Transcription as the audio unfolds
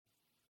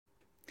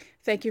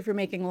Thank you for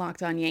making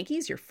Locked On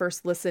Yankees your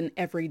first listen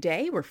every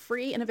day. We're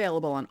free and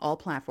available on all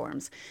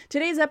platforms.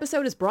 Today's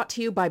episode is brought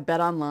to you by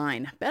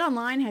BetOnline.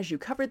 BetOnline has you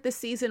covered this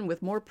season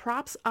with more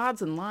props,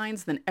 odds, and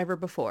lines than ever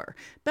before.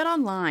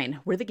 BetOnline,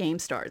 where the game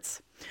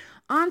starts.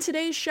 On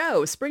today's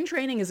show, spring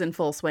training is in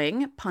full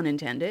swing, pun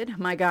intended.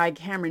 My guy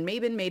Cameron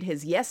Maybin made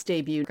his Yes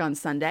debut on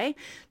Sunday.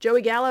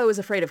 Joey Gallo is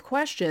afraid of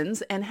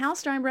questions, and Hal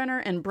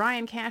Steinbrenner and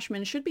Brian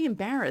Cashman should be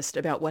embarrassed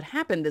about what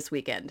happened this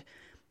weekend.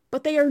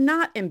 But they are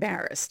not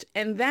embarrassed,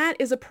 and that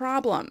is a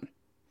problem.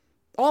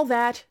 All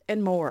that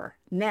and more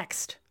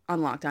next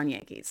on Locked On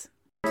Yankees.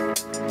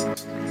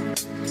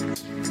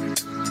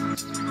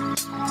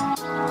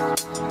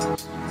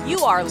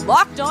 You are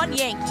Locked On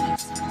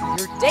Yankees,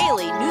 your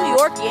daily New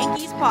York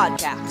Yankees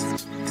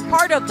podcast.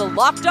 Part of the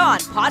Locked On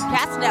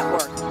Podcast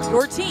Network,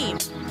 your team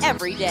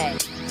every day.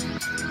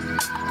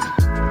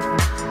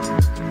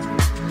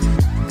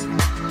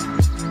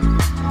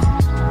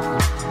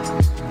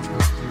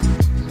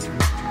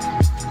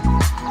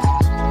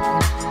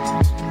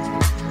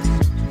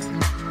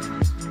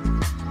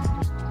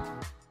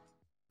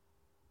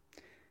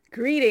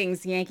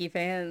 Greetings, Yankee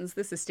fans.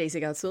 This is Stacey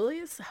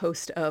Gotsoulias,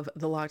 host of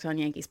the Locked On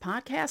Yankees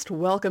podcast.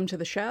 Welcome to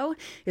the show.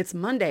 It's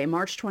Monday,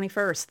 March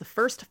 21st, the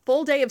first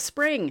full day of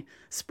spring.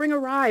 Spring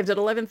arrived at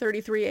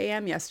 11:33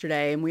 a.m.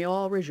 yesterday, and we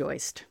all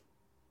rejoiced.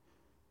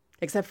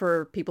 Except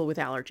for people with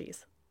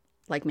allergies,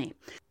 like me.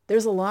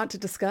 There's a lot to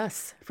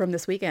discuss from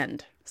this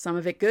weekend. Some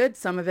of it good,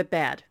 some of it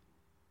bad.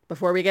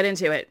 Before we get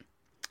into it,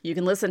 you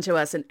can listen to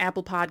us in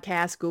Apple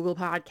Podcasts, Google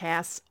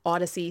Podcasts,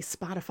 Odyssey,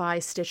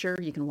 Spotify, Stitcher.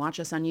 You can watch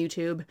us on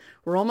YouTube.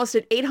 We're almost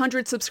at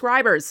 800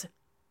 subscribers.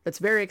 That's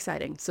very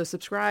exciting. So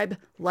subscribe,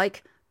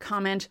 like,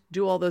 comment,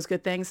 do all those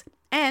good things.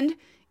 And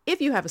if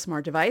you have a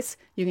smart device,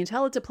 you can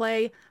tell it to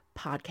play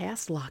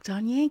Podcast Locked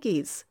On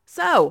Yankees.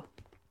 So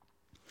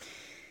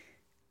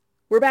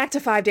we're back to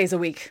 5 days a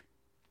week.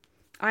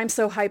 I'm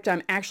so hyped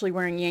I'm actually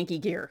wearing Yankee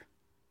gear.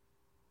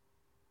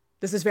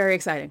 This is very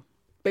exciting.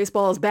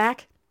 Baseball is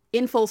back.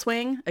 In full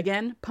swing,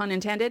 again, pun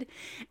intended,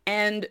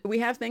 and we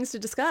have things to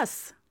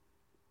discuss.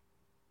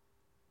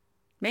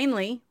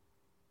 Mainly,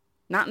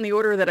 not in the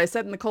order that I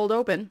said in the cold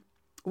open,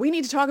 we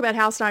need to talk about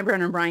Hal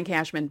Steinbrenner and Brian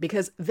Cashman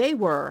because they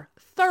were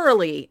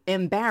thoroughly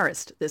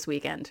embarrassed this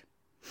weekend.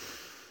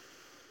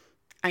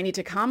 I need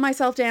to calm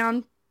myself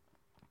down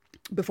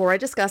before I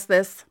discuss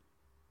this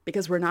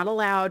because we're not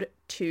allowed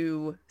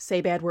to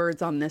say bad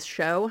words on this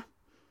show.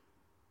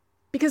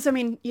 Because, I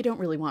mean, you don't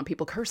really want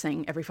people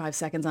cursing every 5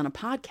 seconds on a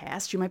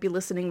podcast. You might be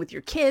listening with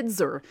your kids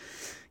or,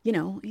 you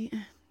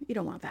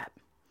don't want that.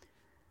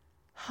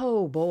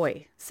 Oh,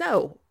 boy.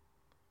 So,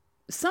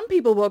 some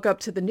people woke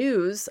up to the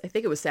news, I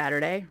think it was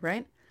Saturday,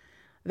 right?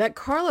 That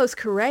Carlos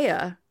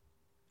Correa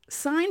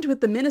signed with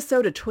the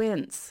Minnesota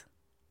Twins.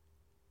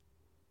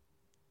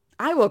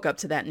 I woke up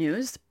to that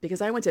news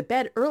because I went to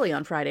bed early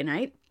on Friday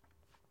night.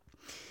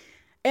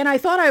 And I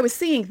thought I was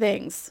seeing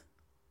things.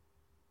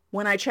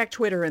 When I checked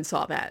Twitter and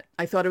saw that,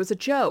 I thought it was a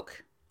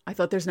joke. I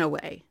thought there's no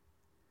way.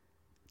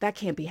 That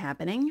can't be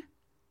happening.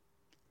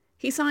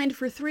 He signed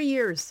for 3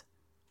 years.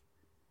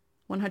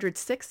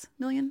 106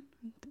 million?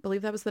 I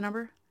believe that was the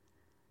number.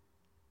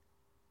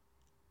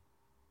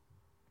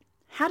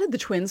 How did the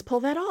Twins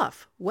pull that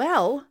off?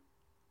 Well,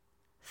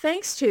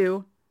 thanks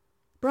to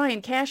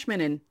Brian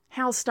Cashman and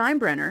Hal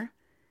Steinbrenner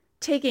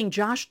taking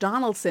Josh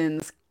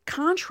Donaldson's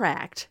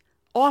contract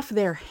off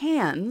their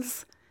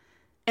hands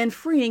and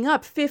freeing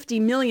up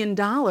 $50 million,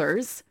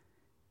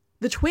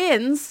 the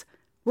Twins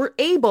were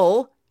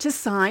able to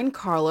sign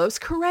Carlos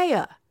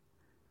Correa.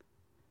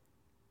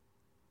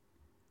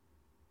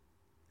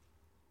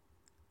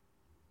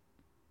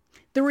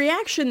 The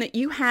reaction that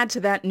you had to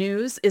that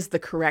news is the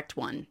correct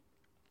one.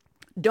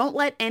 Don't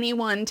let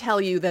anyone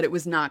tell you that it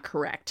was not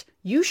correct.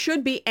 You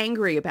should be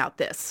angry about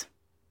this.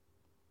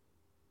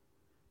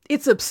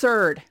 It's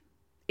absurd.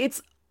 It's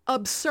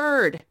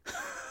absurd.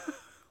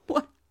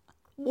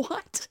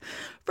 What?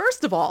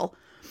 First of all,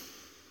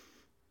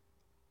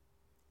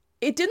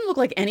 it didn't look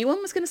like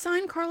anyone was going to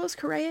sign Carlos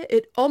Correa.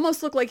 It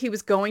almost looked like he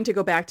was going to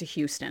go back to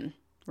Houston,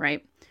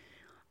 right?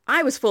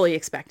 I was fully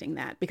expecting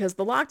that because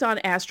the Locked On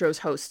Astros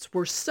hosts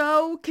were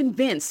so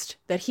convinced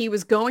that he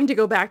was going to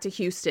go back to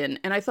Houston.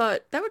 And I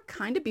thought that would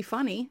kind of be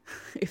funny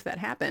if that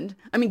happened.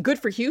 I mean, good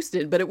for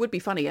Houston, but it would be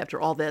funny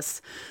after all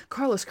this.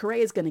 Carlos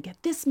Correa is going to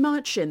get this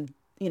much and,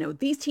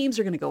 these teams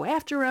are going to go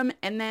after him.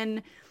 And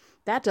then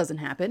that doesn't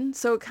happen,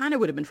 so it kind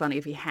of would have been funny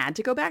if he had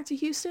to go back to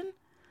Houston.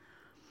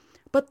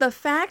 But the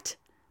fact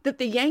that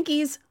the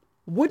Yankees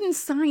wouldn't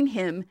sign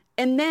him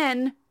and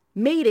then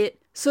made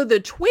it so the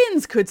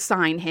Twins could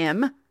sign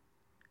him,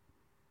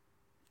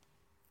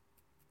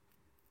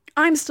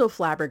 I'm still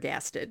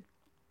flabbergasted.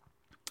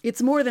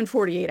 It's more than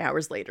 48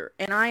 hours later,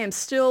 and I am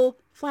still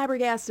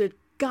flabbergasted,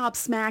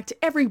 gobsmacked,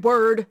 every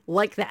word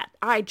like that.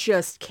 I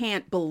just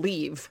can't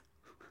believe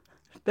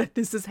that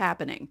this is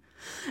happening.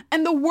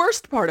 And the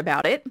worst part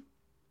about it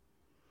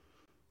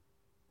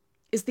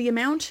is the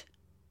amount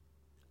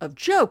of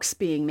jokes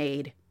being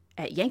made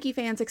at Yankee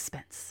fans'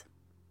 expense.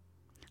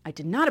 I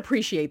did not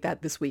appreciate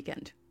that this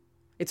weekend.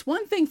 It's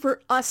one thing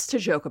for us to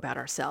joke about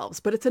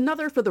ourselves, but it's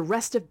another for the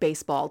rest of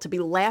baseball to be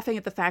laughing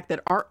at the fact that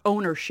our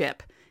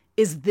ownership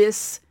is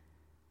this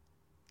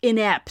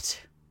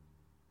inept.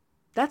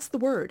 That's the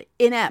word,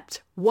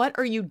 inept. What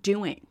are you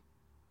doing?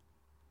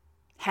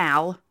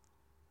 Hal.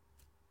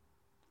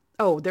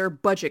 Oh, there are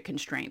budget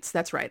constraints.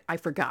 That's right. I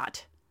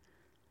forgot.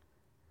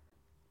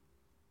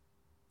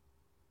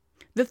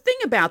 The thing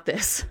about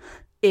this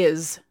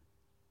is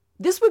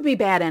this would be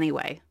bad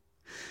anyway.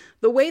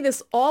 The way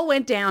this all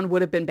went down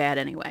would have been bad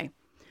anyway.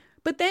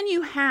 But then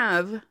you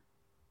have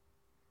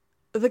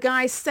the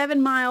guy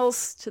 7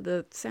 miles to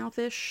the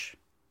south-ish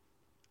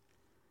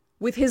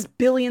with his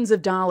billions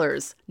of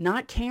dollars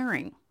not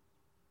caring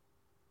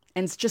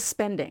and just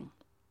spending.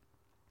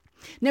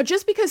 Now,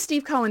 just because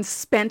Steve Cohen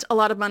spent a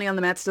lot of money on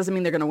the Mets doesn't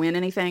mean they're going to win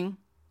anything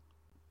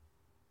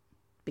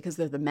because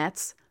they're the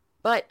Mets.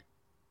 But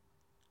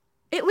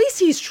at least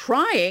he's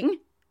trying.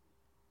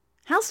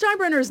 Hal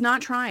Steinbrenner is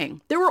not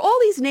trying. There were all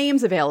these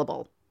names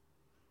available.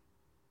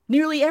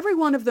 Nearly every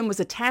one of them was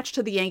attached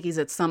to the Yankees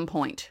at some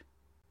point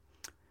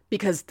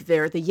because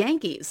they're the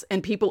Yankees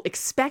and people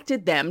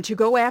expected them to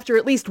go after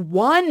at least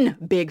one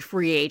big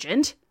free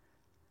agent.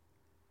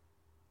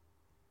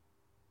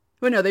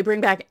 Well, no, they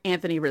bring back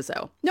Anthony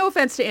Rizzo. No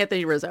offense to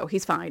Anthony Rizzo.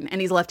 He's fine and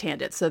he's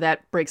left-handed, so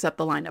that breaks up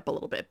the lineup a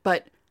little bit.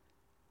 But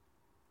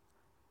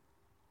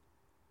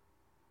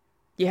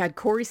you had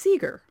Corey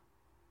Seager,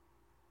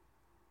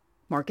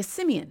 Marcus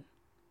Semien,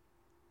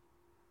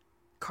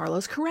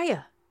 Carlos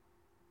Correa,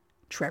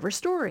 Trevor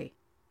Story,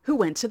 who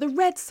went to the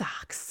Red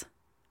Sox.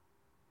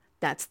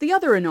 That's the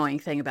other annoying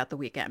thing about the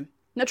weekend.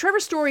 Now, Trevor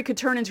Story could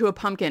turn into a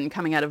pumpkin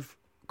coming out of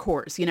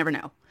Coors. You never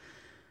know.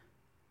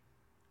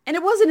 And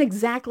it wasn't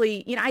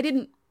exactly, I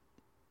didn't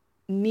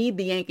need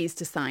the Yankees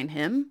to sign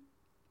him.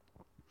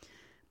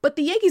 But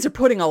the Yankees are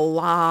putting a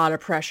lot of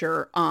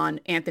pressure on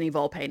Anthony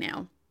Volpe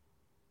now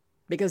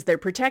because they're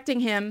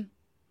protecting him.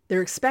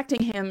 They're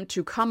expecting him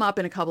to come up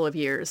in a couple of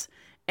years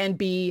and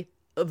be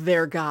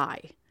their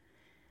guy.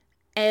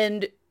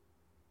 And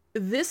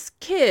this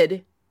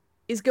kid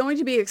is going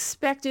to be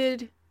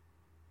expected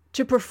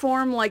to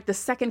perform like the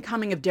second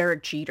coming of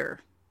Derek Jeter,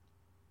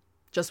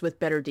 just with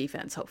better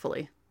defense,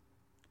 hopefully.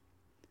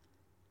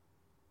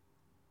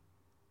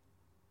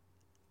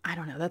 I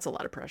don't know. That's a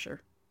lot of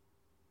pressure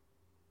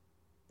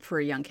for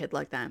a young kid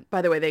like that.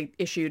 By the way, they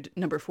issued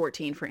number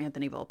 14 for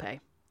Anthony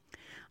Volpe.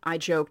 I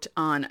joked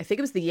on, I think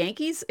it was the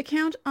Yankees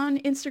account on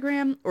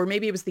Instagram, or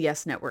maybe it was the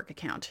Yes Network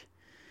account,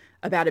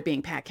 about it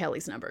being Pat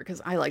Kelly's number,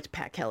 because I liked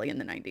Pat Kelly in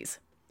the 90s.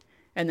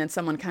 And then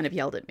someone kind of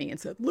yelled at me and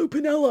said, Lou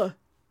Piniella.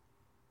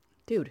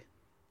 Dude,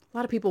 a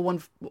lot of people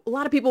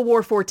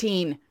wore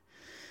 14.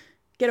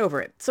 Get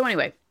over it. So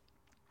anyway,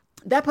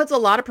 that puts a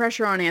lot of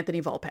pressure on Anthony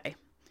Volpe.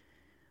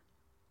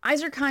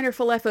 Iser Kiner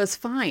Falefa is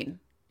fine.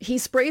 He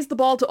sprays the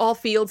ball to all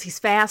fields. He's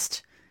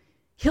fast.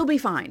 He'll be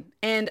fine.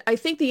 And I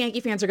think the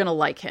Yankee fans are going to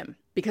like him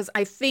because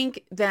I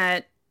think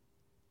that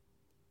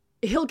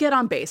he'll get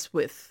on base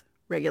with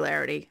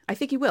regularity. I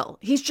think he will.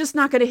 He's just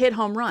not going to hit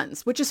home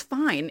runs, which is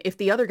fine if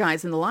the other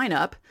guys in the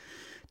lineup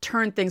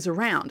turn things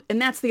around.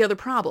 And that's the other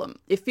problem.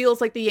 It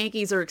feels like the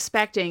Yankees are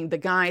expecting the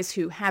guys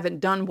who haven't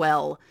done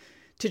well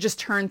to just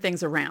turn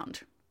things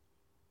around.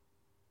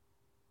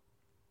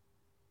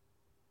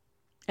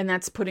 And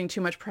that's putting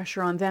too much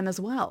pressure on them as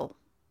well.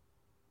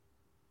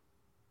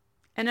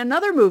 And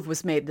another move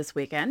was made this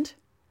weekend,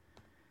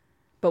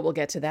 but we'll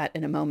get to that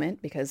in a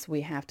moment because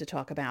we have to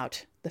talk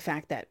about the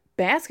fact that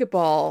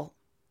basketball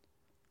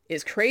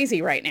is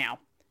crazy right now.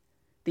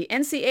 The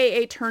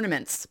NCAA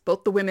tournaments,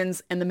 both the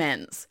women's and the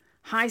men's,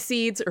 high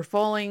seeds are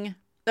falling.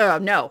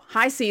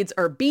 High seeds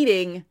are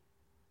beating.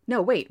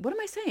 No, wait, what am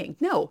I saying?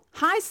 No,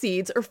 high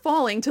seeds are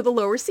falling to the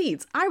lower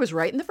seeds. I was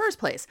right in the first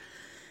place.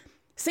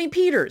 St.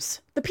 Peter's,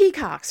 the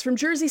Peacocks from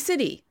Jersey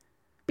City,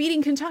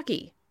 beating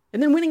Kentucky,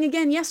 and then winning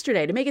again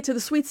yesterday to make it to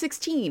the Sweet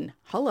 16.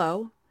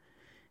 Hello.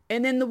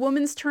 And then the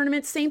women's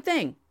tournament, same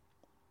thing.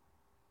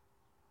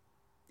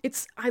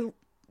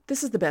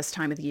 This is the best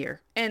time of the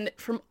year. And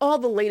from all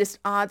the latest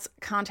odds,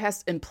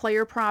 contests, and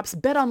player props,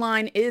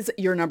 BetOnline is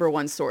your number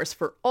one source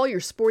for all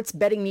your sports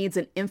betting needs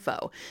and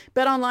info.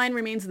 BetOnline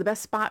remains the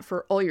best spot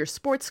for all your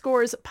sports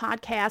scores,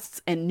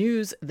 podcasts, and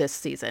news this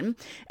season.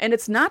 And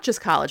it's not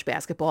just college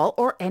basketball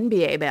or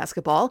NBA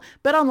basketball.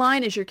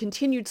 BetOnline is your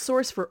continued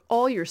source for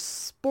all your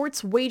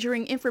sports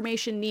wagering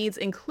information needs,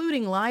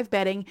 including live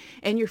betting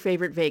and your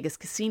favorite Vegas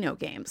casino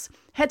games.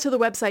 Head to the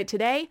website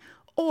today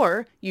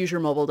or use your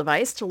mobile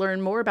device to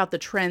learn more about the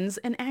trends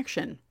in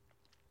action.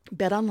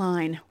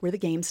 BetOnline, where the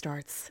game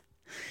starts.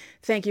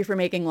 Thank you for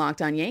making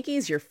Locked On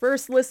Yankees your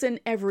first listen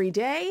every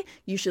day.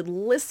 You should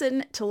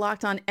listen to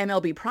Locked On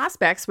MLB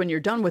Prospects when you're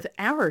done with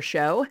our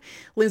show.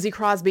 Lindsey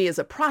Crosby is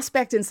a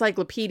prospect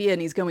encyclopedia,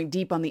 and he's going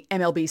deep on the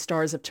MLB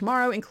stars of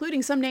tomorrow,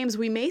 including some names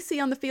we may see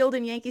on the field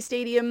in Yankee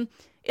Stadium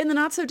in the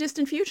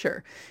not-so-distant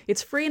future.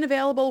 It's free and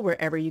available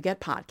wherever you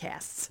get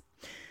podcasts.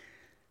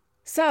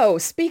 So,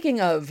 speaking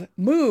of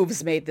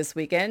moves made this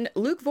weekend,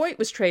 Luke Voit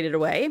was traded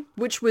away,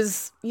 which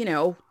was,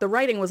 the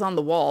writing was on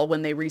the wall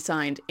when they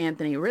re-signed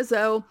Anthony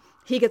Rizzo.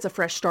 He gets a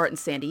fresh start in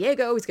San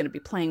Diego. He's going to be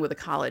playing with a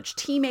college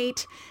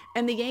teammate.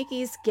 And the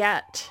Yankees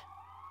get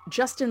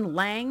Justin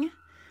Lang,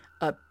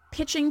 a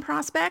pitching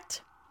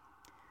prospect,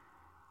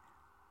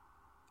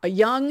 a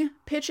young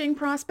pitching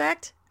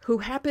prospect who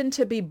happened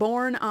to be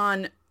born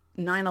on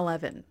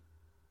 9/11.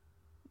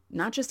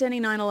 Not just any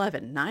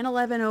 9/11,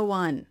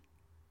 9/11/01.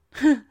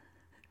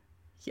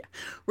 Yeah,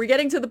 we're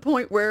getting to the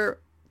point where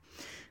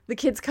the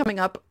kids coming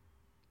up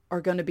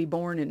are going to be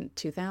born in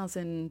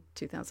 2000,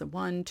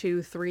 2001,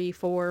 2, 3,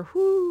 4.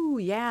 Whoo,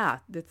 yeah,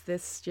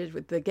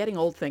 the getting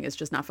old thing is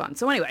just not fun.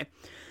 So anyway,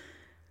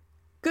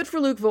 good for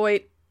Luke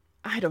Voit.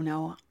 I don't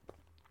know.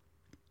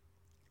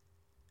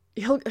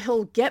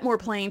 He'll get more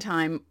playing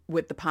time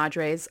with the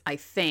Padres, I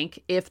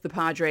think, if the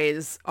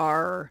Padres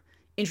are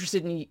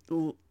interested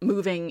in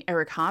moving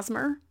Eric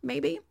Hosmer,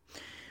 maybe.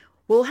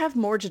 We'll have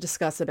more to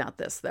discuss about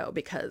this, though,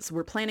 because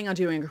we're planning on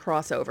doing a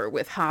crossover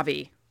with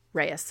Javi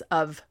Reyes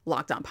of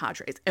Locked On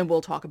Padres. And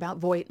we'll talk about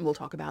Voit, and we'll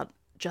talk about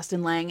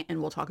Justin Lang,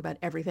 and we'll talk about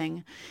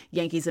everything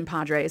Yankees and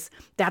Padres.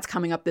 That's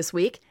coming up this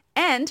week.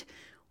 And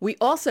we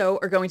also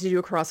are going to do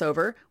a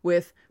crossover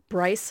with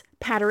Bryce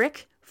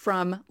Paterick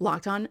from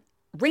Locked On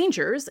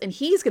Rangers, and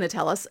he's going to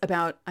tell us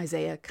about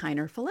Isaiah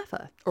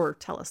Kiner-Falefa, or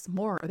tell us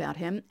more about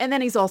him. And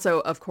then he's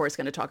also, of course,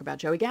 going to talk about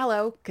Joey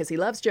Gallo, because he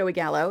loves Joey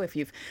Gallo, if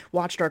you've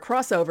watched our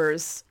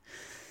crossovers.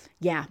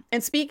 Yeah,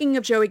 and speaking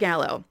of Joey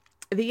Gallo,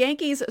 the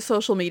Yankees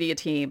social media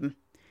team,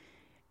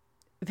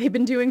 they've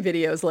been doing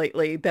videos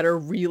lately that are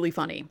really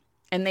funny,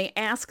 and they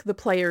ask the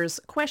players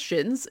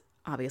questions,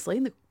 obviously,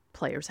 and the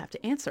players have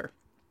to answer.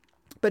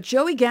 But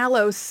Joey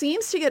Gallo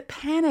seems to get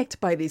panicked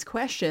by these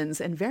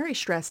questions and very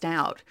stressed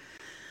out.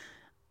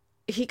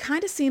 He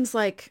kind of seems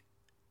like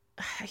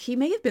he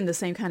may have been the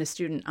same kind of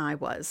student I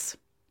was,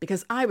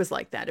 because I was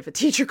like that. If a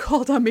teacher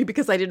called on me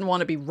because I didn't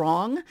want to be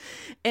wrong,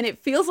 and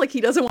it feels like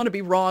he doesn't want to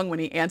be wrong when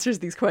he answers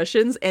these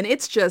questions, and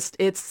it's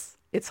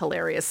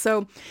hilarious.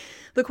 So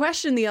the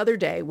question the other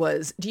day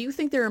was, do you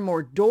think there are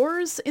more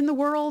doors in the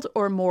world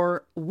or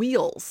more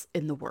wheels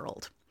in the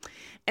world?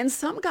 And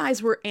some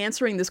guys were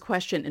answering this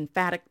question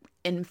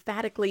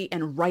emphatically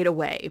and right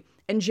away.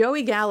 And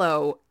Joey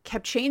Gallo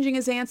kept changing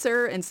his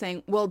answer and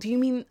saying, well, do you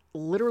mean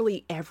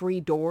literally every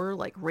door,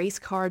 like race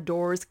car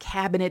doors,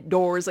 cabinet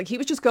doors? Like, he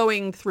was just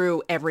going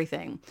through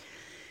everything.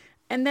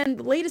 And then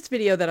the latest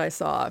video that I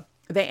saw,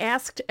 they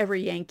asked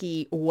every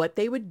Yankee what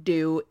they would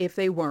do if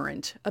they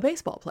weren't a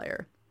baseball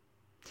player.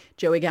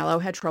 Joey Gallo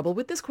had trouble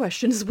with this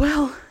question as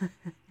well.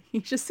 He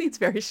just seems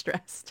very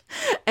stressed,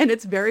 and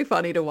it's very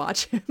funny to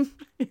watch him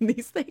in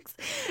these things.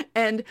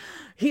 And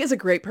he has a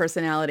great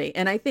personality.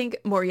 And I think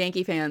more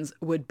Yankee fans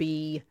would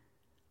be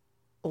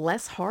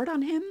less hard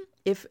on him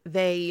if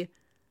they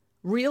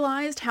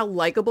realized how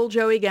likable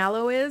Joey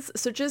Gallo is.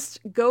 So just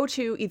go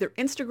to either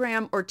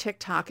Instagram or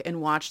TikTok and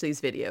watch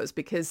these videos,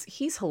 because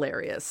he's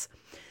hilarious.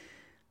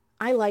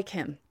 I like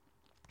him.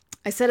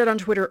 I said it on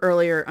Twitter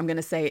earlier. I'm going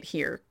to say it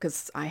here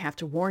because I have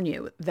to warn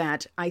you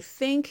that I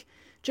think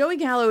Joey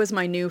Gallo is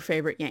my new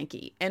favorite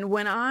Yankee. And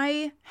when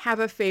I have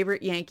a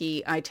favorite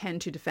Yankee, I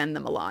tend to defend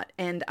them a lot.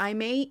 And I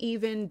may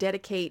even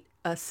dedicate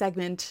a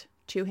segment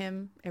to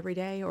him every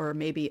day, or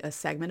maybe a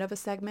segment of a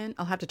segment.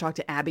 I'll have to talk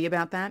to Abby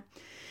about that.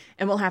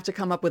 And we'll have to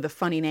come up with a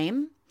funny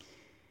name.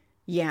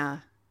 Yeah,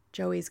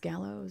 Joey's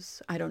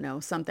Gallows. I don't know,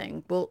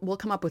 something. We'll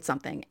come up with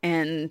something.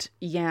 And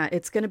yeah,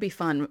 it's going to be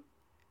fun.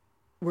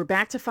 We're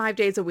back to 5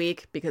 days a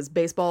week because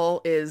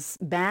baseball is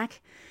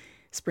back.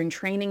 Spring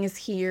training is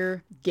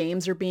here.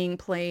 Games are being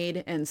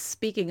played. And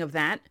speaking of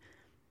that,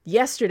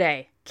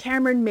 yesterday,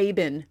 Cameron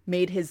Maybin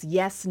made his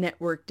Yes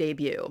Network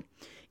debut.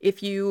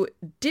 If you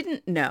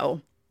didn't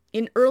know,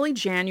 in early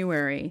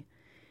January,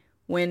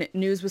 when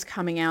news was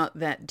coming out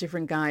that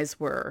different guys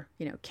were,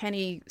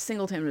 Kenny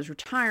Singleton was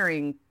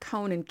retiring,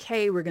 Cone and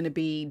Kay were going to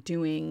be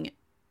doing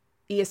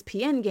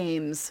ESPN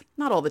games,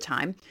 not all the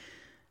time,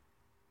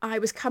 I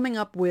was coming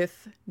up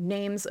with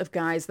names of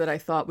guys that I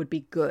thought would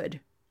be good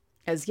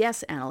as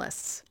Yes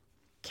analysts.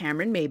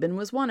 Cameron Maybin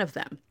was one of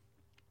them.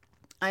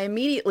 I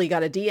immediately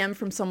got a DM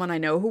from someone I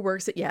know who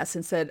works at Yes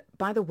and said,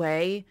 by the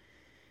way,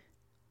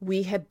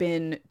 we had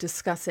been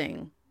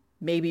discussing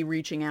maybe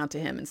reaching out to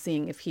him and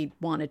seeing if he'd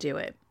want to do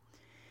it.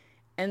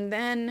 And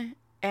then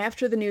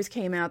after the news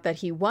came out that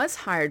he was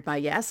hired by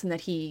Yes and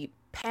that he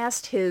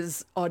passed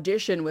his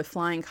audition with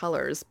flying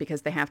colors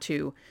because they have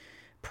to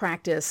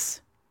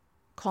practice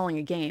calling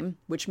a game,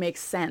 which makes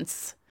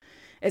sense.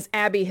 As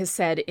Abby has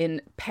said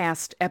in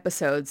past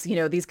episodes,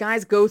 these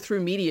guys go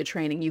through media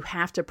training. You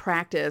have to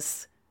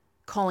practice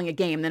calling a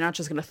game. They're not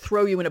just going to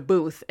throw you in a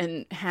booth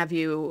and have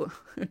you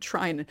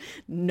try and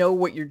know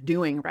what you're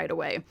doing right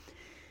away.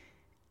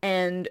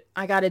 And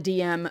I got a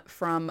DM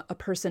from a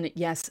person at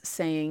Yes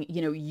saying,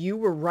 you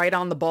were right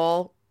on the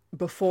ball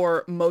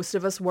before most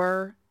of us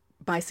were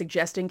by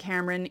suggesting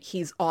Cameron.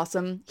 He's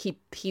awesome.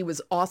 He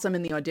was awesome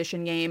in the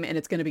audition game, and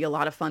it's going to be a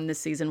lot of fun this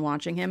season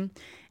watching him.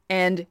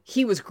 And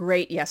he was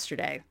great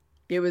yesterday.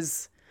 I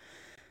was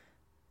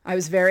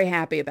very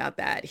happy about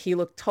that. He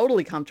looked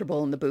totally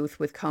comfortable in the booth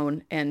with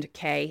Cone and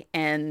Kay.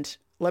 And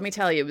let me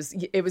tell you,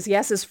 it was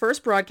Yes's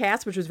first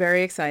broadcast, which was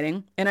very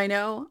exciting. And I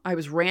know I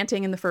was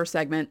ranting in the first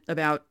segment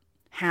about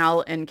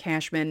Hal and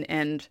Cashman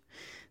and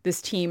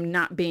this team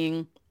not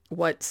being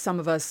what some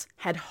of us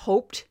had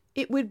hoped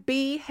it would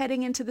be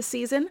heading into the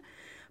season.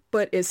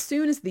 But as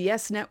soon as the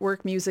Yes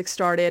Network music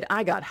started,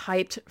 I got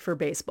hyped for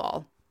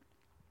baseball.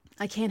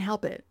 I can't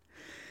help it.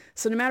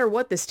 So no matter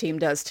what this team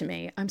does to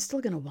me, I'm still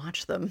going to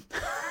watch them.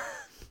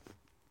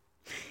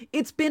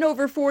 It's been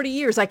over 40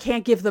 years. I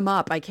can't give them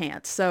up. I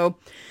can't. So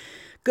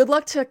good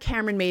luck to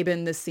Cameron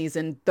Maybin this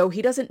season, though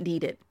he doesn't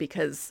need it,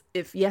 because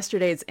if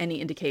yesterday is any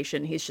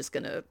indication, he's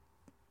going to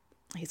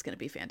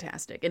be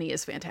fantastic. And he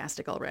is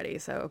fantastic already.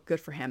 So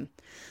good for him.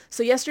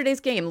 So yesterday's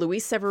game,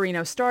 Luis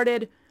Severino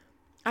started.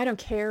 I don't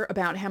care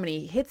about how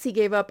many hits he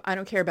gave up. I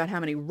don't care about how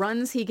many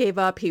runs he gave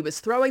up. He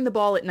was throwing the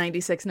ball at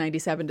 96,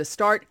 97 to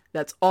start.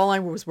 That's all I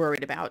was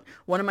worried about.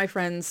 One of my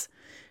friends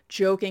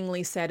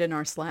jokingly said in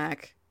our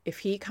Slack, if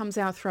he comes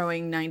out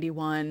throwing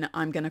 91,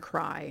 I'm going to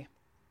cry.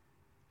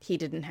 He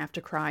didn't have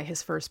to cry.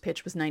 His first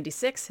pitch was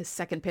 96. His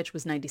second pitch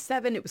was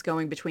 97. It was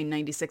going between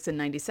 96 and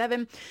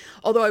 97.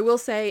 Although I will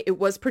say it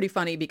was pretty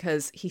funny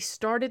because he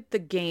started the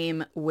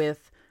game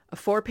with a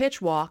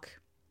 4-pitch walk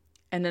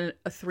and then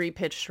a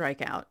 3-pitch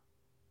strikeout.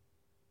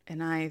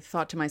 And I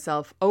thought to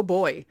myself, oh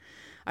boy,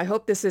 I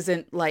hope this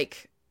isn't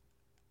like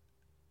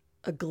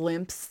a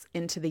glimpse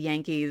into the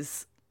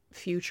Yankees'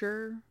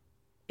 future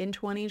in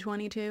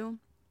 2022.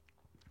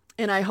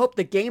 And I hope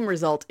the game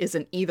result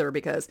isn't either,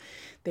 because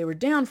they were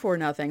down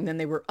 4-0, then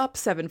they were up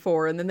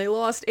 7-4, and then they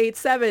lost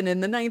 8-7 in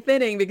the 9th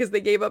inning because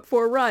they gave up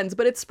 4 runs.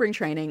 But it's spring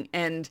training,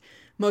 and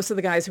most of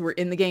the guys who were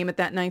in the game at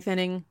that 9th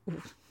inning,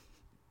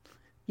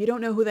 you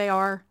don't know who they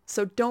are.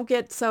 So don't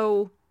get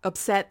so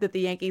upset that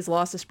the Yankees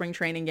lost a spring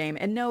training game.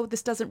 And no,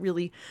 this doesn't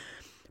really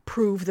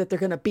prove that they're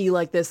going to be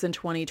like this in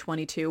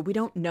 2022. We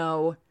don't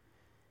know.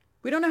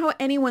 We don't know how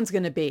anyone's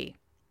going to be.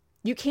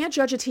 You can't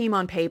judge a team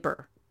on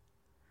paper.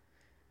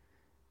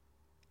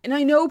 And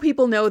I know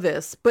people know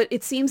this, but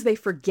it seems they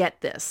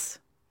forget this.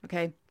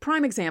 Okay.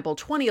 Prime example,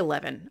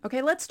 2011.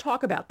 Okay. Let's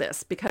talk about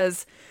this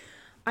because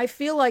I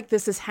feel like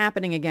this is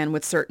happening again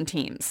with certain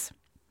teams.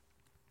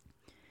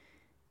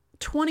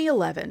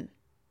 2011,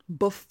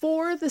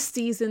 before the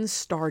season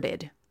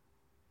started,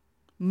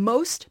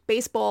 most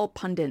baseball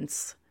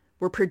pundits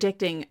were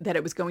predicting that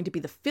it was going to be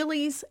the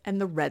Phillies and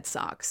the Red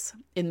Sox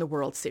in the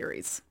World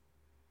Series.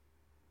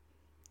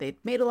 They'd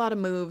made a lot of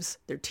moves.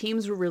 Their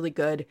teams were really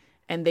good.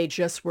 And they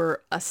just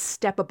were a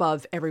step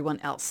above everyone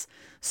else.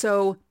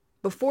 So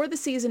before the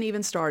season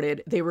even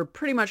started, they were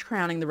pretty much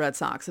crowning the Red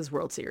Sox as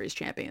World Series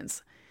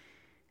champions.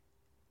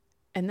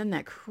 And then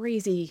that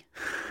crazy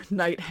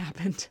night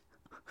happened.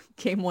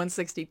 Game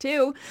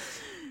 162.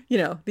 You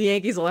know, the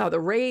Yankees allow the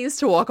Rays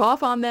to walk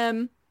off on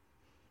them.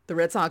 The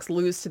Red Sox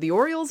lose to the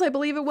Orioles, I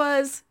believe it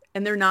was.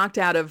 And they're knocked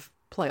out of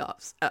the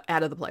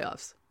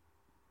playoffs.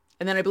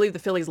 And then I believe the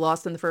Phillies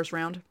lost in the first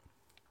round.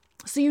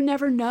 So you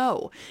never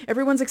know.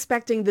 Everyone's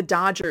expecting the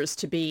Dodgers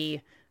to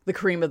be the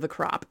cream of the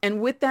crop. And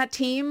with that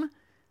team,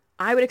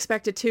 I would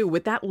expect it too.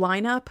 With that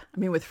lineup, I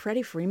mean, with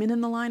Freddie Freeman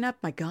in the lineup,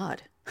 my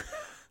God.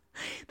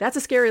 That's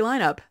a scary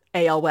lineup,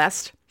 AL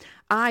West.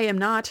 I am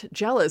not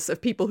jealous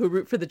of people who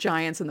root for the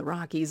Giants and the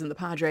Rockies and the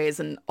Padres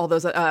and all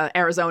those,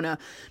 Arizona,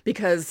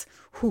 because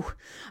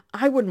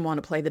I wouldn't want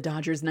to play the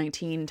Dodgers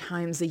 19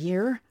 times a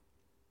year.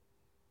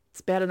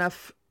 It's bad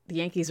enough the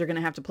Yankees are going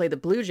to have to play the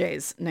Blue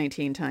Jays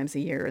 19 times a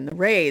year and the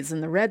Rays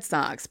and the Red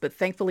Sox. But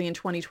thankfully in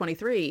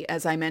 2023,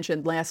 as I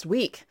mentioned last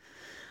week,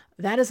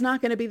 that is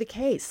not going to be the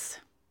case.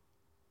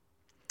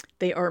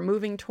 They are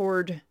moving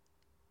toward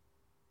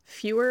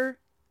fewer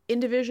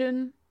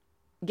in-division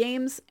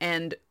games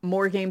and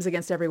more games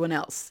against everyone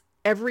else.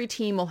 Every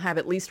team will have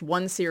at least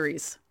one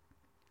series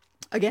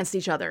against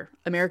each other.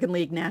 American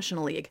League,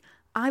 National League.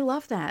 I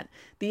love that.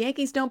 The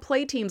Yankees don't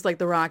play teams like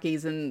the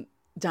Rockies and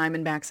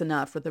Diamondbacks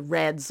enough, or the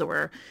Reds,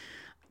 or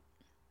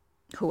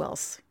who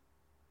else?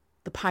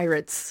 The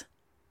Pirates.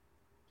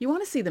 You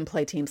want to see them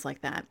play teams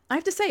like that. I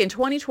have to say, in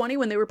 2020,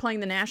 when they were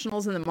playing the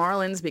Nationals and the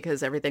Marlins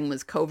because everything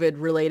was COVID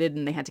related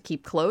and they had to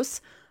keep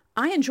close,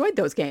 I enjoyed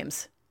those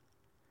games.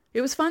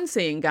 It was fun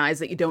seeing guys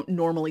that you don't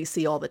normally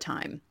see all the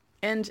time.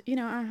 And, you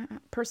know,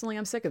 personally,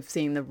 I'm sick of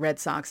seeing the Red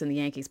Sox and the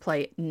Yankees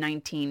play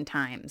 19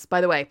 times.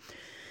 By the way,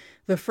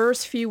 the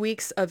first few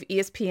weeks of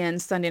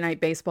ESPN's Sunday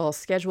Night Baseball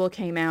schedule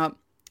came out.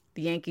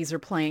 The Yankees are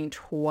playing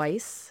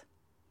twice.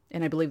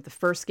 And I believe the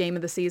first game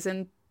of the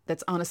season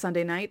that's on a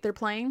Sunday night they're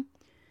playing.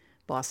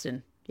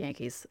 Boston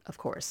Yankees, of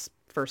course.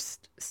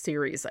 First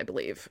series, I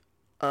believe,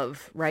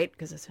 right?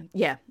 Because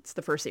it's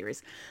the first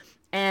series.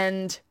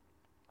 And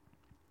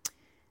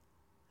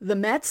the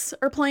Mets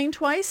are playing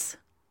twice.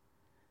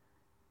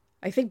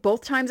 I think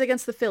both times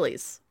against the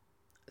Phillies.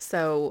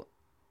 So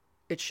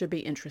it should be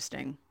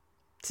interesting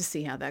to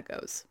see how that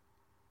goes.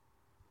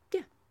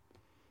 Yeah.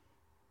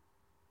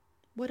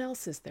 What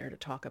else is there to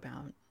talk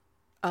about?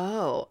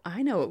 Oh,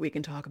 I know what we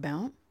can talk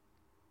about.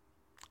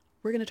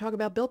 We're going to talk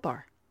about Built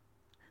Bar.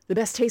 The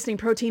best tasting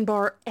protein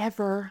bar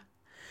ever.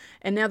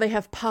 And now they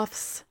have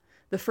Puffs,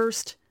 the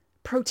first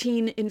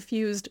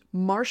protein-infused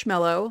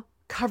marshmallow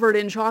covered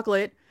in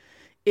chocolate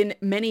in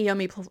many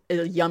yummy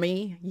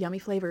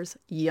flavors.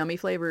 Yummy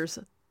flavors.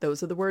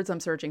 Those are the words I'm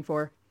searching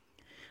for.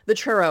 The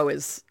churro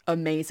is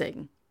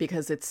amazing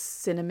because it's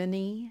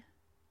cinnamony.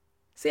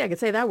 See, I could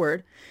say that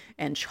word.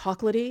 And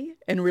chocolatey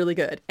and really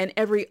good. And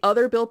every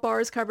other Built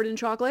bar is covered in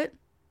chocolate.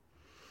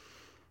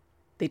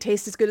 They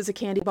taste as good as a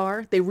candy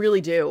bar. They really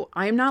do.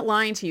 I am not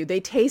lying to you. They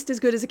taste as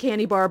good as a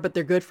candy bar, but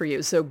they're good for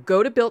you. So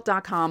go to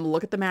Built.com,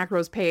 look at the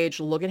macros page,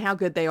 look at how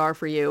good they are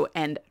for you,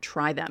 and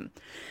try them.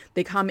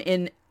 They come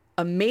in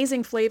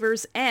amazing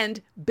flavors,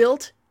 and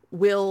Built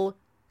will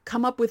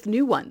come up with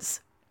new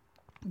ones.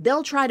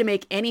 They'll try to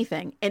make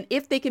anything, and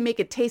if they can make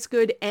it taste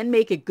good and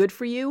make it good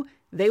for you,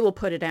 they will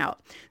put it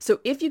out. So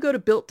if you go to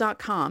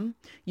Built.com,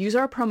 use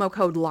our promo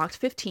code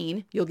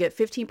LOCKED15, you'll get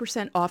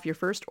 15% off your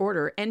first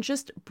order, and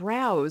just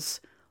browse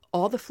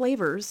all the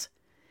flavors,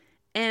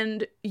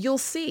 and you'll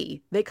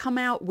see they come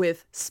out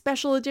with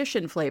special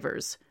edition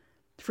flavors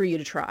for you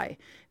to try.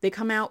 They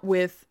come out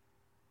with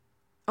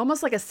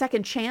almost like a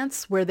second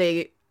chance where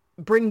they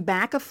bring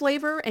back a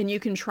flavor and you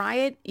can try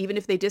it even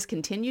if they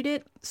discontinued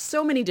it.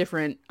 So many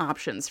different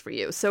options for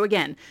you. So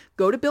again,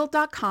 go to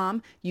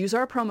Built.com, use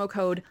our promo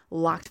code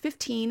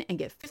LOCKED15 and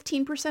get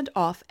 15%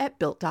 off at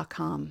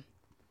Built.com.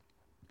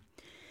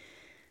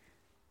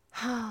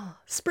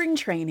 Spring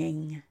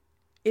training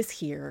is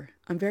here.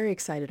 I'm very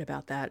excited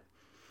about that.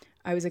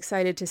 I was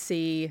excited to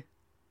see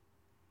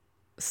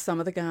some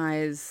of the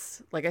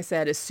guys. Like I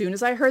said, as soon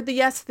as I heard the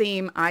Yes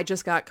theme, I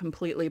just got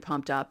completely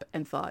pumped up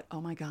and thought, oh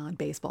my God,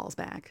 baseball's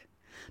back.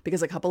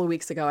 Because a couple of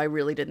weeks ago, I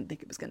really didn't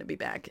think it was going to be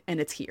back, and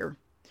it's here.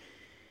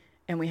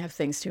 And we have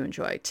things to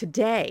enjoy.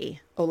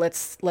 Today,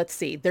 let's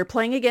see. They're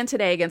playing again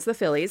today against the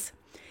Phillies,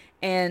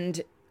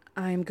 and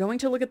I'm going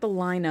to look at the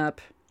lineup.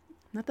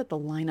 Not that the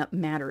lineup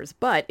matters,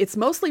 but it's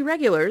mostly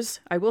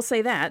regulars. I will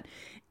say that.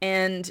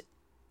 And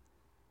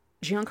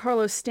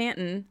Giancarlo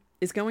Stanton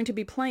is going to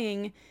be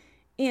playing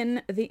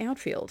in the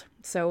outfield.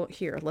 So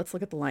here, let's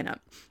look at the lineup.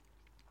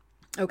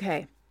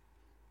 Okay.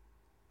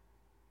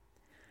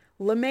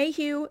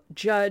 LeMahieu,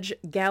 Judge,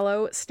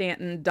 Gallo,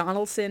 Stanton,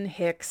 Donaldson,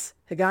 Hicks,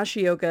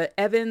 Higashioka,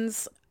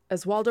 Evans,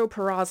 Oswaldo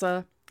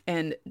Peraza,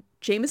 and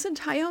Jameson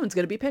Taillon's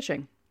going to be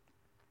pitching,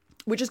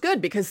 which is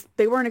good because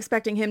they weren't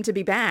expecting him to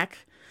be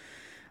back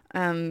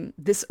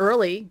this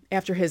early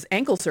after his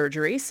ankle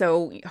surgery.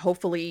 So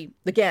hopefully,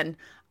 again,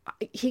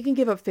 he can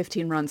give up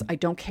 15 runs. I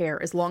don't care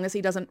as long as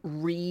he doesn't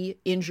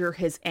re-injure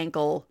his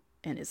ankle,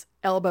 and his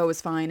elbow is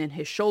fine and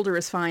his shoulder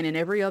is fine and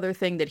every other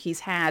thing that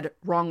he's had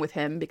wrong with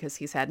him because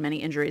he's had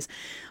many injuries.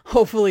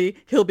 Hopefully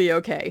he'll be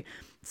okay.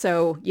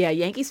 So yeah,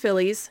 Yankees,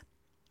 Phillies.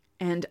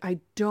 And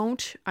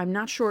I'm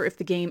not sure if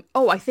the game,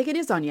 I think it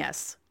is on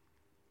Yes,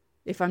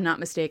 if I'm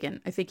not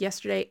mistaken. I think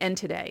yesterday and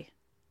today.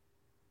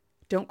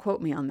 Don't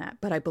quote me on that,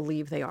 but I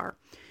believe they are.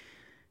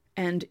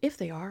 And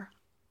if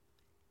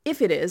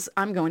it is,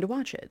 I'm going to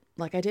watch it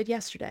like I did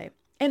yesterday.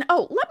 And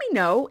let me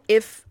know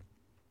if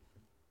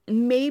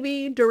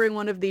maybe during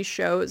one of these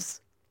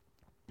shows,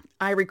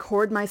 I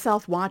record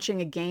myself watching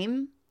a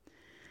game.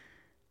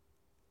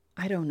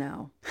 I don't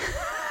know.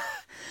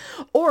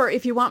 Or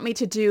if you want me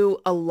to do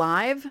a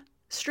live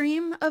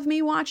stream of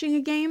me watching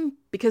a game,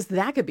 because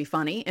that could be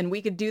funny, and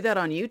we could do that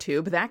on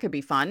YouTube. That could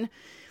be fun.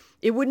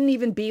 It wouldn't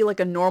even be like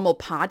a normal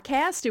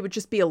podcast. It would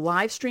just be a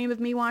live stream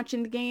of me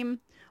watching the game.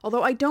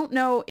 Although I don't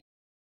know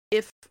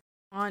if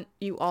I want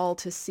you all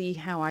to see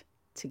how I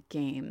to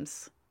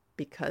games,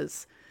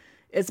 because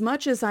as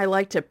much as I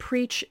like to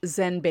preach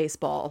Zen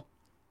baseball,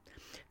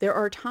 there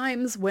are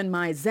times when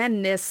my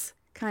Zen-ness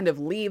kind of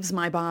leaves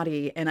my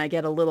body and I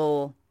get a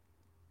little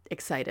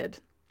excited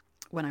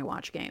when I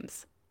watch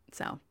games.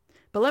 So,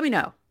 but let me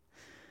know.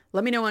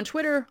 Let me know on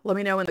Twitter. Let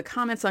me know in the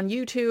comments on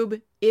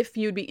YouTube if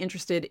you'd be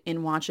interested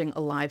in watching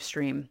a live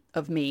stream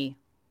of me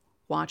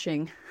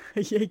watching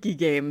a Yankee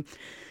game.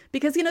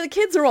 Because, the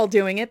kids are all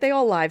doing it. They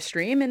all live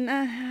stream. And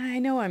I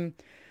know I'm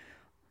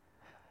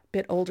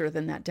bit older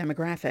than that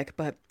demographic,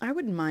 but I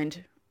wouldn't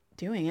mind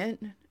doing it.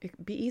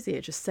 It'd be easy. I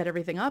just set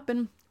everything up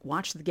and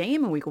watch the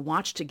game, and we can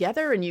watch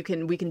together, and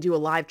we can do a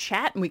live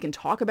chat, and we can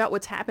talk about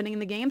what's happening in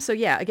the game. So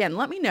yeah, again,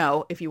 let me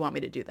know if you want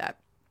me to do that.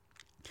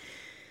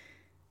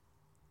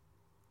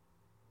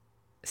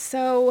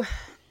 So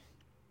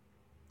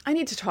I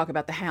need to talk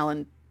about the Hal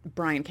and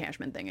Brian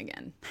Cashman thing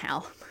again.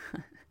 Hal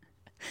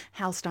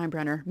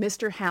Steinbrenner,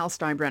 Mr. Hal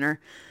Steinbrenner.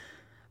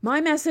 My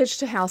message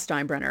to Hal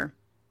Steinbrenner: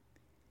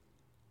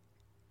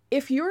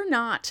 if you're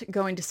not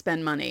going to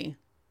spend money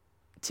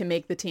to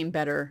make the team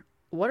better,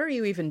 what are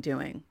you even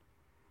doing?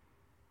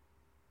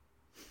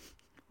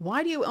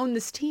 Why do you own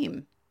this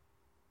team?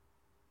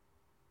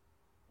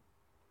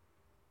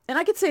 And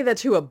I could say that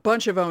to a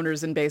bunch of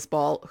owners in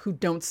baseball who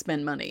don't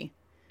spend money.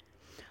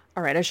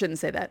 All right, I shouldn't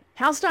say that.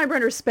 Hal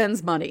Steinbrenner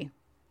spends money,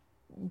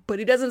 but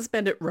he doesn't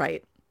spend it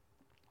right.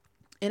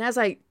 And as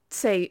I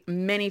say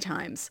many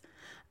times,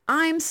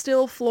 I'm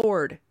still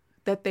floored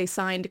that they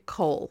signed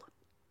Cole.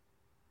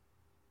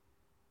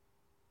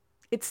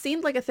 It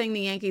seemed like a thing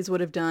the Yankees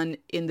would have done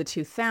in the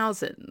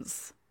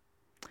 2000s,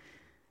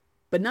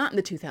 but not in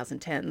the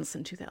 2010s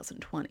and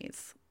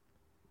 2020s.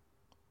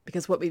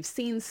 Because what we've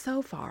seen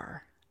so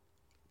far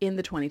in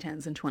the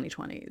 2010s and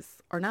 2020s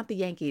are not the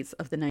Yankees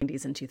of the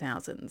 90s and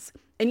 2000s.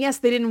 And yes,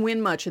 they didn't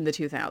win much in the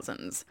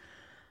 2000s,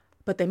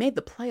 but they made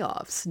the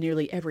playoffs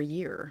nearly every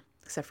year,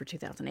 except for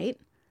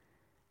 2008.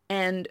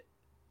 And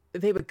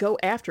they would go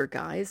after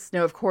guys.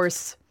 Now, of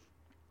course,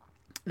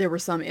 there were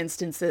some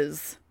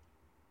instances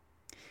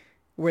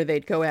where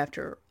they'd go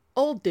after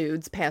old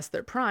dudes past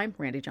their prime,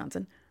 Randy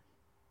Johnson,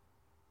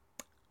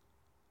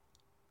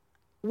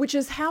 which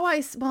is how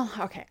I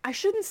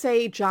shouldn't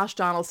say Josh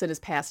Donaldson is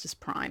past his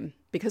prime,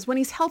 because when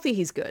he's healthy,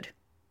 he's good.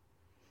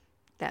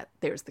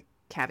 There's the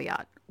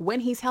caveat. When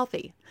he's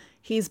healthy.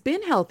 He's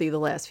been healthy the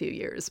last few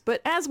years,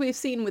 but as we've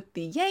seen with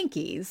the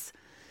Yankees,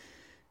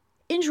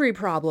 injury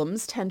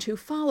problems tend to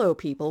follow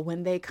people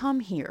when they come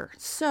here.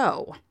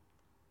 So,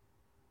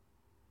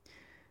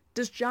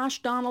 does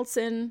Josh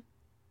Donaldson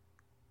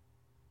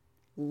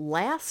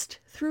last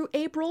through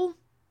April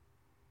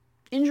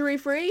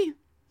injury-free?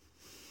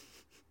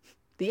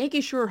 The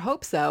Yankees sure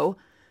hope so,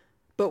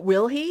 but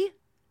will he?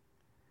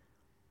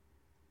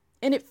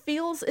 And it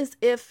feels as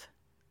if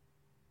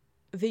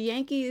the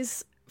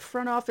Yankees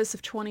front office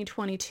of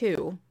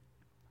 2022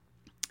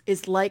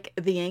 is like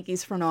the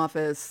Yankees front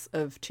office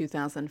of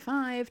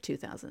 2005,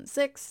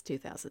 2006,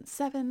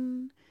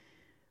 2007,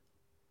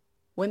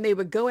 when they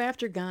would go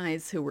after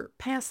guys who were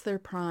past their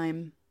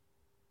prime,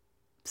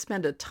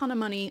 spend a ton of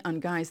money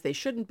on guys they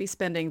shouldn't be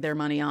spending their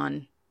money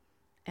on,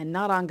 and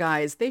not on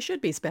guys they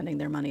should be spending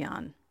their money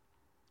on.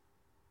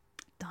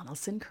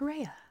 Donaldson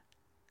Correa.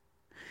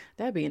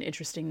 That'd be an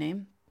interesting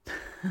name.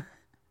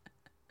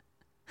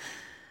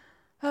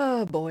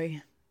 Oh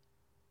boy.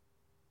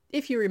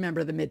 If you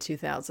remember the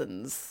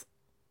mid-2000s,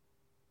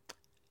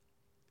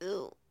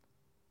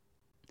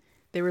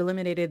 they were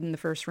eliminated in the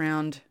first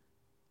round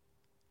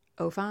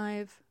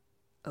 05,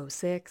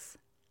 06,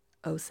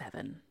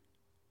 07.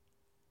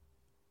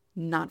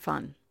 Not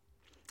fun.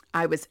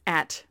 I was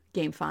at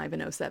Game 5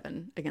 in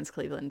 07 against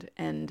Cleveland,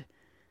 and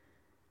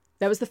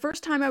that was the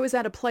first time I was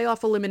at a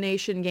playoff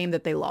elimination game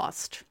that they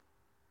lost.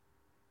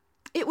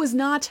 It was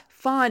not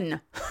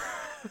fun.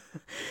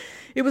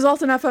 It was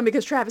also not fun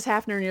because Travis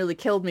Hafner nearly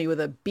killed me with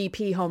a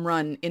BP home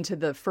run into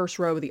the first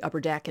row of the upper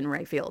deck in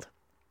right field.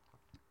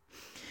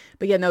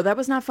 But yeah, no, that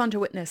was not fun to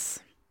witness.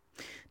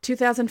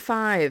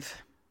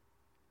 2005.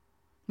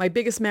 My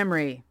biggest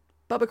memory.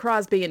 Bubba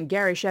Crosby and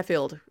Gary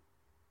Sheffield,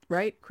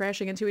 right?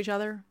 Crashing into each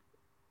other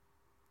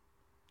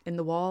in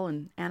the wall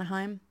in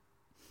Anaheim.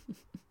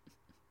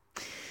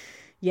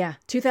 Yeah,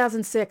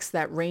 2006,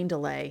 that rain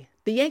delay.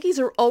 The Yankees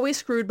are always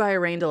screwed by a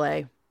rain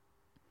delay.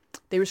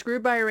 They were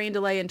screwed by a rain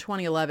delay in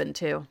 2011,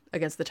 too,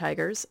 against the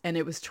Tigers. And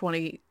it was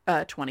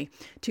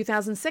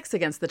 2006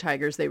 against the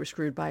Tigers, they were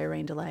screwed by a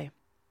rain delay.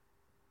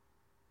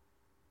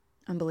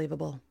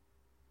 Unbelievable.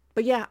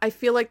 But yeah, I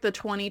feel like the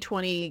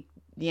 2020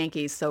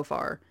 Yankees so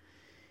far,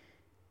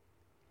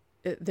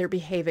 they're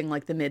behaving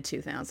like the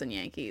mid-2000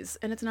 Yankees.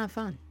 And it's not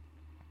fun.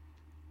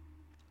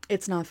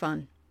 It's not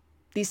fun.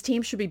 These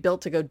teams should be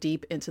built to go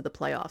deep into the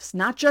playoffs,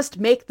 not just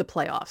make the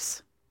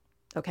playoffs.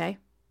 Okay?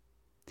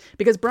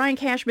 Because Brian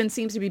Cashman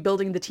seems to be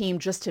building the team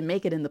just to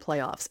make it in the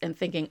playoffs and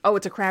thinking, oh,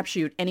 it's a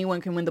crapshoot. Anyone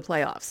can win the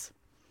playoffs.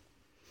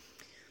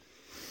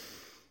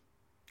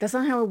 That's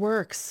not how it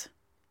works.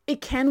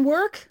 It can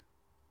work,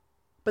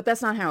 but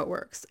that's not how it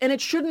works. And it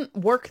shouldn't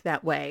work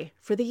that way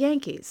for the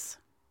Yankees.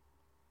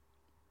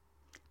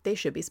 They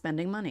should be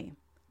spending money.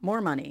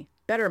 More money.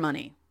 Better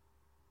money.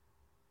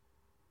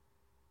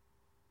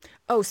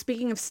 Oh,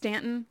 speaking of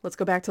Stanton, let's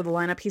go back to the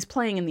lineup. He's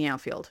playing in the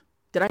outfield.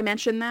 Did I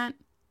mention that?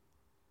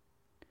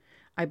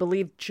 I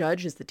believe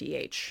Judge is the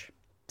DH.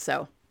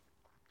 So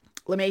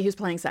LeMahieu's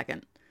playing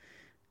second.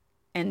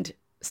 And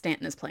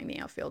Stanton is playing the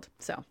outfield.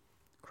 So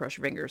cross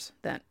your fingers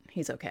that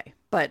he's okay.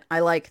 But I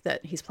like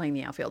that he's playing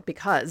the outfield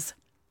because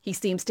he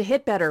seems to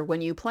hit better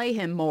when you play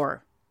him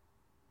more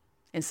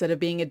instead of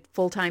being a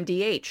full-time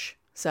DH.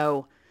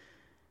 So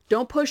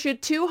don't push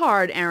it too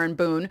hard, Aaron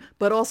Boone,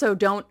 but also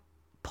don't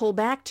pull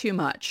back too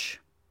much.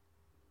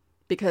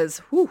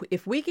 Because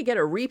if we could get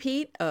a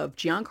repeat of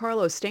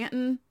Giancarlo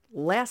Stanton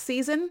last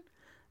season,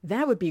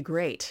 that would be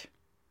great.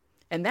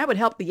 And that would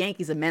help the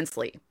Yankees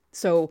immensely.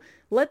 So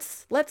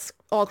let's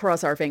all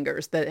cross our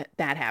fingers that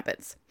that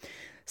happens.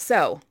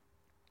 So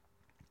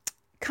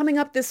coming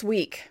up this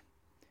week,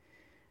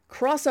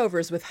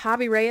 crossovers with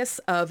Javi Reyes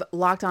of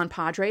Locked On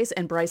Padres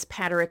and Bryce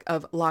Paterick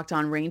of Locked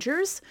On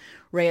Rangers.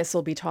 Reyes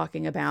will be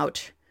talking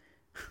about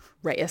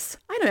Reyes.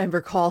 I don't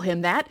ever call him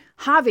that.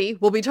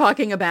 Javi will be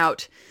talking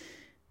about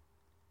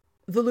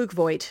the Luke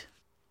Voit,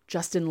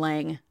 Justin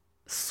Lang,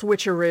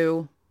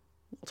 switcheroo.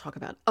 We'll talk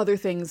about other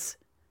things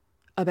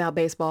about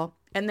baseball.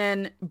 And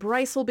then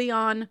Bryce will be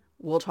on.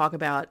 We'll talk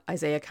about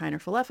Isaiah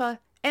Kiner-Falefa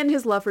and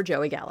his love for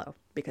Joey Gallo.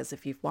 Because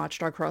if you've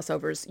watched our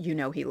crossovers, you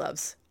know he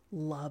loves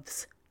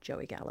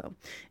Joey Gallo.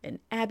 And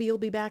Abby will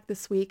be back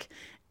this week.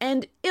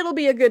 And it'll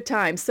be a good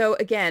time. So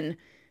again,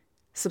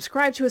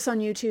 subscribe to us on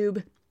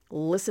YouTube.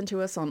 Listen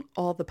to us on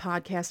all the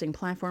podcasting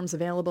platforms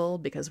available,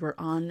 because we're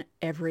on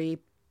every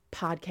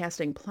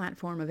podcasting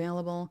platform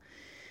available.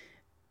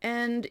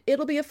 and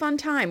it'll be a fun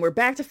time. We're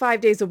back to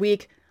 5 days a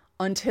week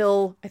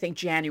until, I think,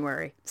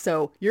 January.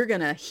 So you're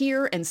going to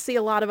hear and see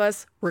a lot of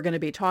us. We're going to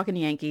be talking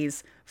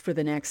Yankees for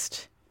the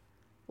next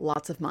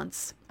lots of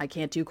months. I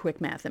can't do quick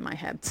math in my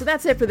head. So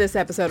that's it for this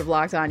episode of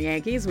Locked On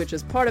Yankees, which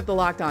is part of the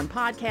Locked On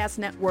Podcast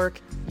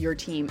Network, your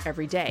team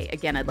every day.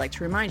 Again, I'd like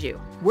to remind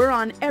you, we're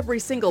on every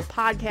single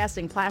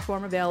podcasting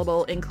platform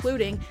available,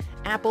 including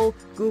Apple,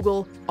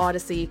 Google,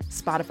 Odyssey,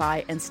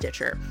 Spotify, and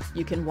Stitcher.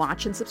 You can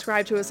watch and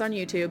subscribe to us on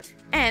YouTube.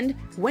 And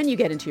when you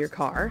get into your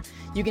car,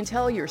 you can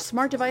tell your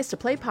smart device to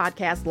play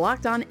podcast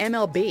Locked On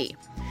MLB.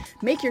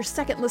 Make your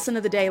second listen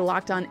of the day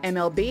Locked On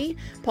MLB.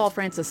 Paul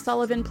Francis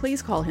Sullivan,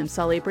 please call him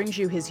Sully, brings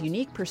you his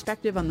unique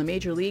perspective on the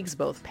major leagues,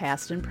 both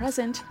past and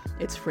present.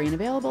 It's free and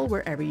available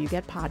wherever you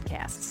get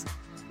podcasts.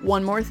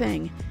 One more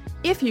thing.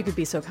 If you could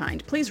be so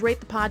kind, please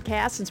rate the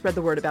podcast and spread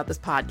the word about this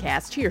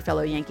podcast to your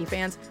fellow Yankee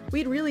fans.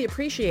 We'd really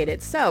appreciate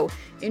it. So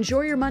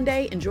enjoy your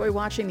Monday, enjoy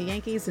watching the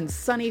Yankees in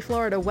sunny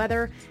Florida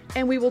weather,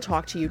 and we will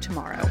talk to you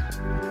tomorrow.